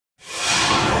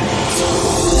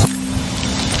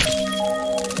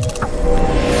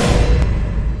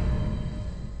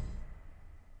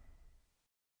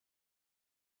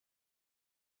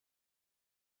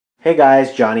Hey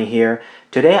guys, Johnny here.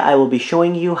 Today I will be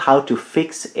showing you how to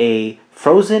fix a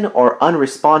frozen or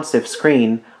unresponsive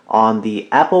screen on the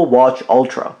Apple Watch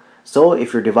Ultra. So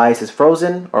if your device is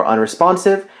frozen or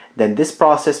unresponsive, then this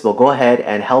process will go ahead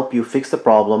and help you fix the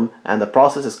problem, and the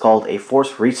process is called a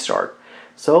force restart.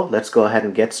 So let's go ahead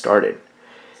and get started.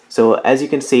 So as you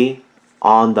can see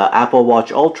on the Apple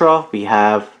Watch Ultra, we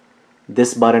have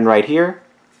this button right here.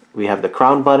 We have the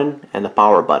crown button and the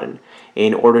power button.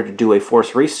 In order to do a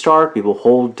force restart, we will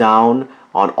hold down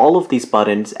on all of these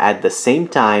buttons at the same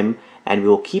time, and we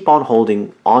will keep on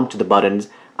holding onto the buttons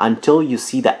until you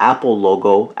see the Apple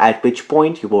logo, at which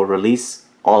point you will release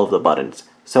all of the buttons.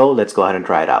 So let's go ahead and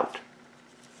try it out.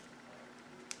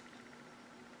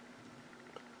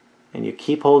 And you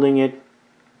keep holding it,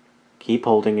 keep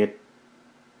holding it,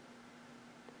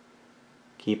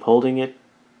 keep holding it,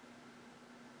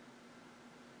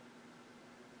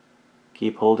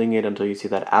 keep holding it until you see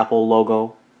that Apple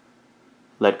logo.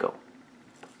 Let go.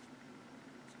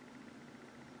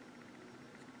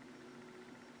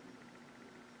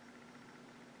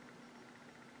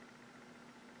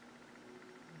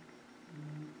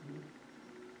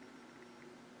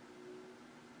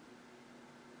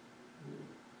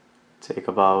 Take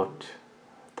about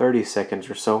 30 seconds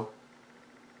or so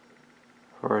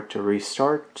for it to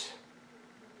restart.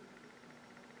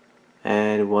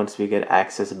 And once we get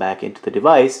access back into the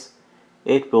device,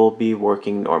 it will be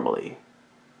working normally.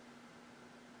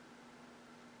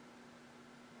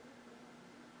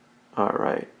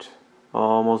 Alright,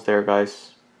 almost there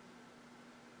guys.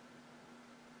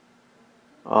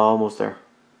 Almost there.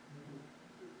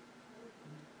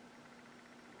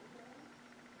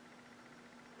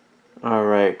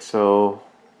 Alright, so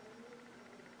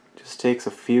just takes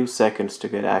a few seconds to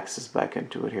get access back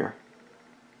into it here.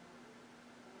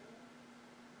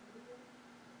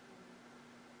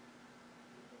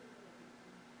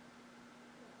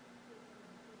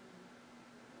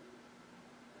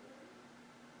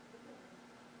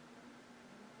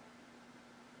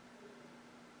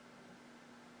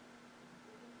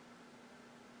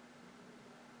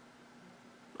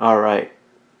 Alright,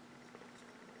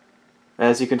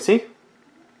 as you can see,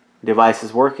 device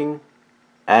is working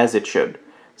as it should.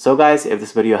 So guys, if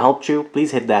this video helped you,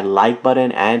 please hit that like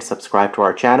button and subscribe to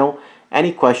our channel.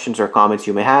 Any questions or comments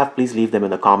you may have, please leave them in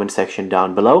the comment section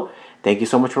down below. Thank you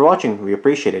so much for watching. We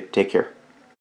appreciate it. Take care.